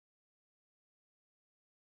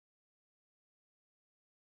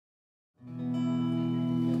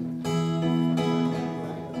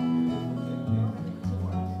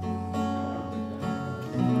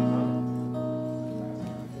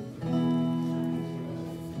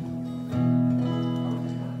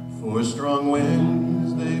For strong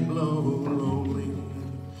winds they blow lonely,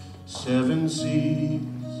 7 seas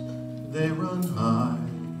they run high.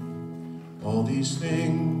 All these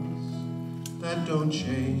things that don't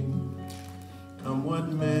change, come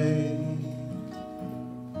what may.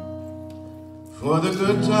 For the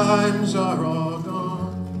good times are all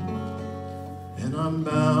gone, and I'm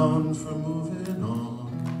bound for moving on.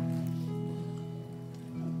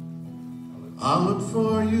 I'll look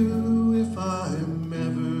for you if I'm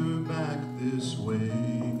ever back this way.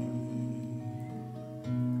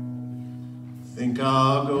 Think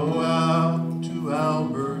I'll go out to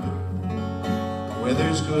Alberta,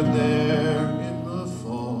 weather's good there in the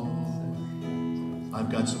fall.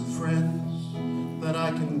 I've got some friends that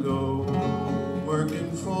I can go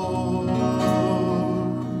working for.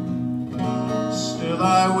 Still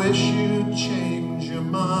I wish you'd change your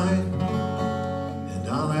mind, and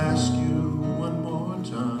I'll ask you one more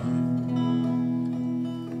time.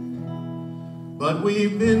 But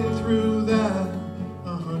we've been through that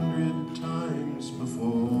 100 times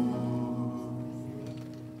before.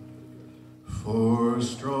 For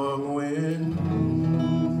strong winds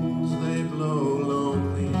they blow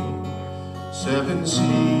lonely, 7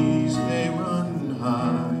 seas they run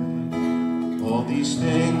high. All these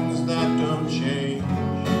things that don't change,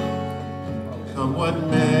 come what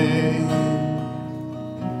may.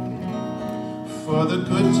 For the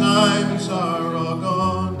good times are all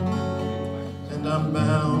gone, and I'm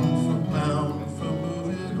bound for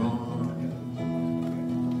moving on.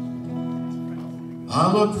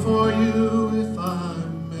 I'll look for you if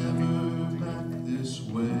I'm ever back this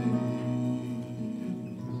way.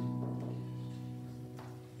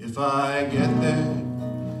 If I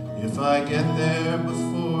get there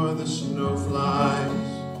before the snow flies,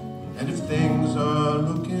 and if things are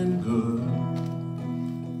looking good,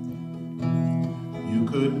 you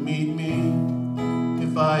could meet me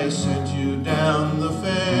if I sent you down the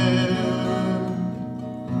fair.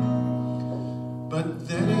 But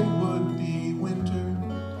then it would be winter,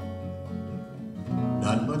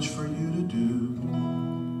 not much for you to do,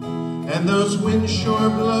 and those winds sure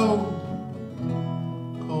blow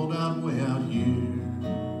cold out way out here.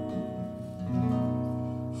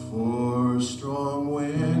 For strong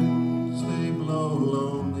winds they blow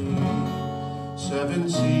lonely, 7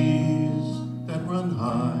 seas that run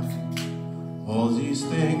high. All these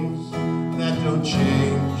things that don't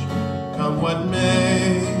change, come what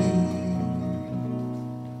may.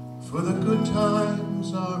 For the good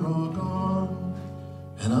times are all gone,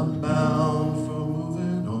 and I'm bound for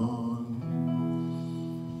moving on.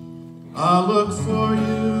 I'll look for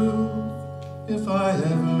you if I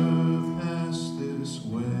ever pass this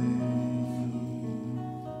way.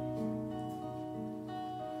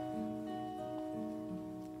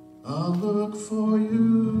 I'll look for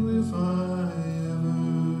you if I ever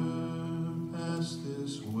pass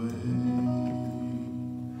this way.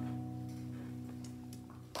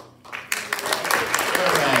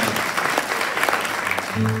 All right.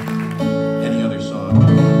 Any other song?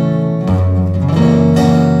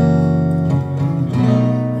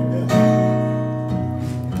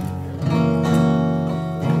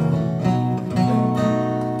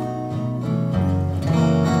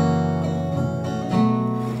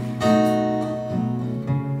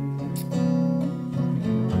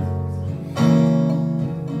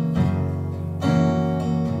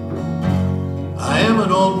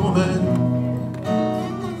 An old woman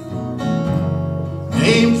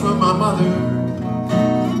named from my mother.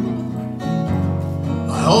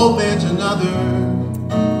 My old man's another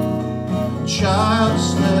child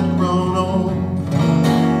sled grown old.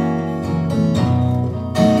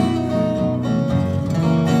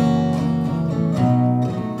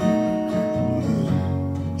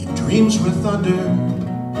 He dreams with thunder,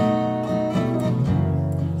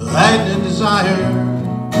 lightning, desire.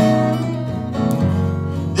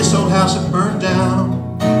 This old house that burned down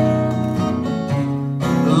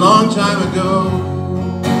a long time ago.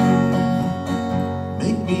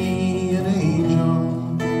 Make me an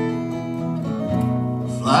angel,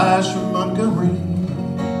 flies from Montgomery.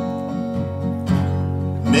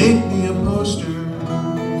 Make me a poster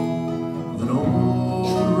of an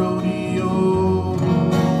old rodeo.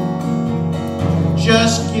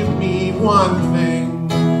 Just give me one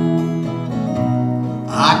thing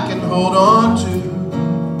I can hold on to.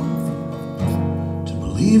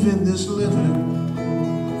 Believe in this living,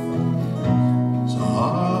 it's a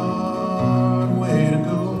hard way to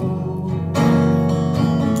go.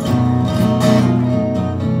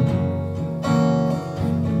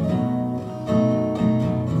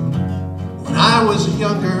 When I was a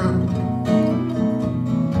young girl,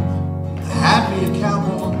 I had me a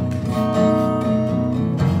cowboy.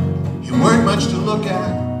 look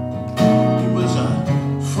at. He was a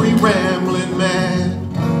free rambling man.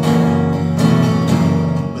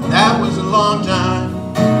 But that was a long time,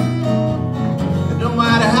 and no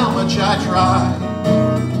matter how much I tried,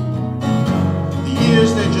 the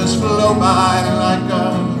years they just flow by like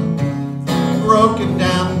a broken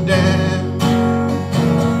down dam.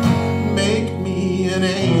 Make me an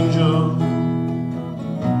angel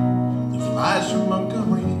that flies from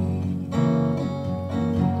Montgomery.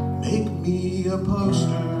 Make me a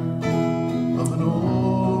poster of an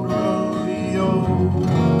old rodeo.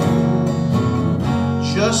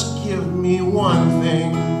 Just give me one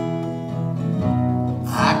thing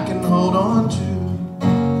I can hold on to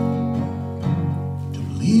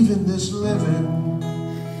believe in this living.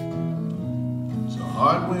 It's a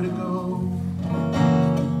hard way to go.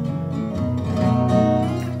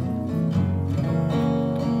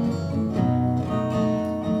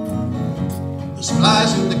 There's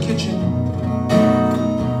flies in the kitchen,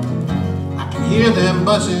 I can hear them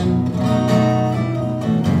buzzing,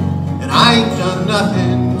 and I ain't done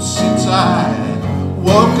nothing since I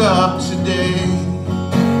woke up today.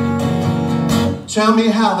 Tell me,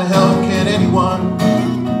 how the hell can anyone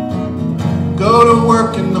go to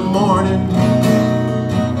work in the morning,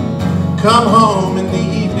 come home in the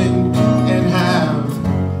evening, and have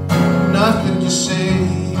nothing to say?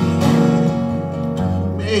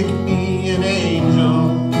 Make me an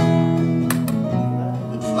angel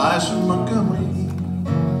that flies from Montgomery.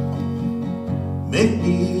 Make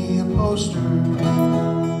me a poster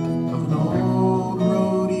of an old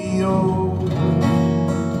rodeo.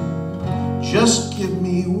 Just give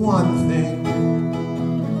me one thing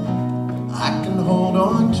I can hold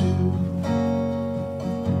on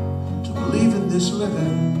to believe in this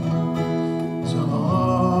living. It's a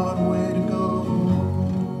hard way to go.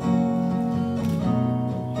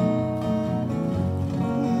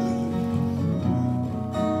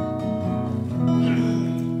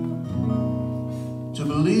 To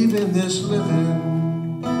believe in this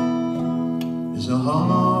living is a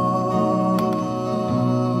hard,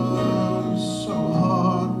 so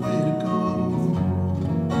hard way to go.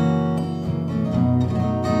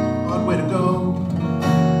 Hard way to go.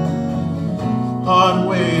 Hard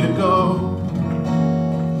way to go.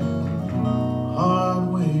 Hard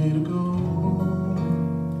way to go.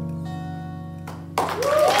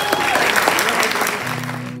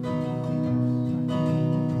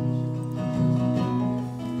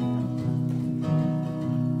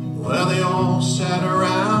 Well, they all sat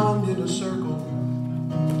around in a circle,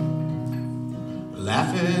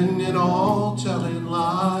 laughing and all telling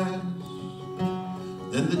lies.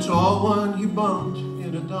 Then the tall one, he bumped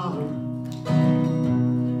in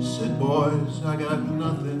 $1, said, boys, I got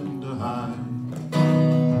nothing to hide.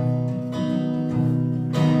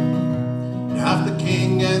 Now if the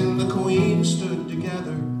king and the queen stood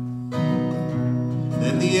together,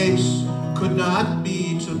 then the ace could not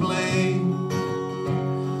be to blame.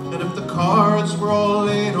 And if the cards were all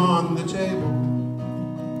laid on the table,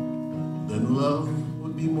 then love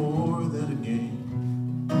would be more than a game.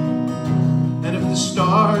 And if the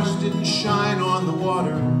stars didn't shine on the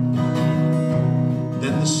water,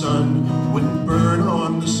 then the sun wouldn't burn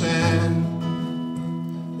on the sand.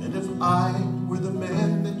 And if I were the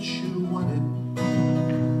man that you wanted,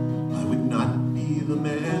 I would not be the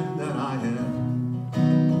man that I am.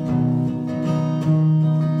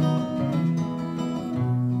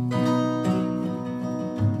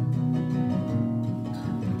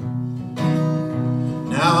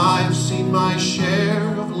 Now I've seen my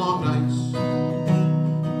share of long nights,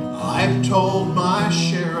 I've told my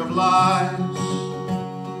share of lies,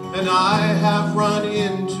 and I have run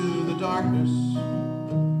into the darkness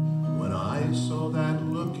when I saw that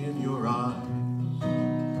look in your eyes.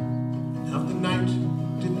 Now if the night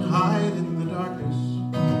didn't hide in the darkness,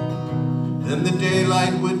 then the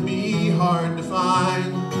daylight would be hard to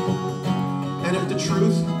find. And if the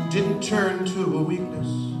truth didn't turn to a weakness,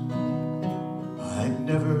 I'd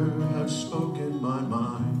never have spoken my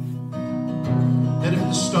mind. And if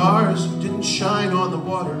the stars didn't shine on the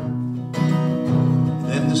water,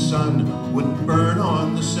 then the sun wouldn't burn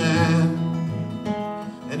on the sand.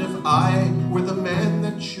 And if I were the man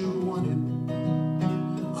that you wanted,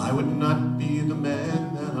 I would not be the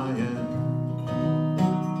man that I am.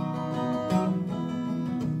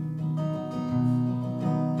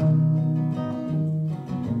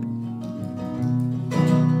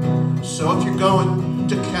 So if you're going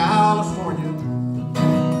to California,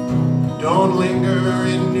 don't linger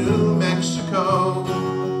in New Mexico.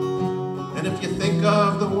 And if you think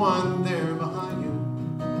of the one there behind you,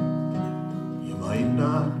 you might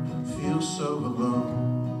not feel so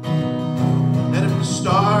alone. And if the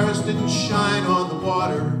stars didn't shine on the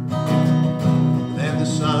water, then the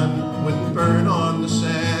sun wouldn't burn on the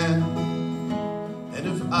sand. And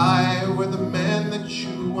if I were the man that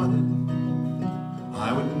you wanted,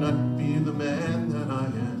 I would not be the man that I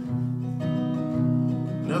am.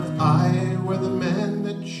 And if I were the man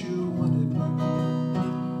that you wanted,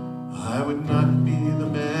 I would not be the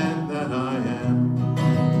man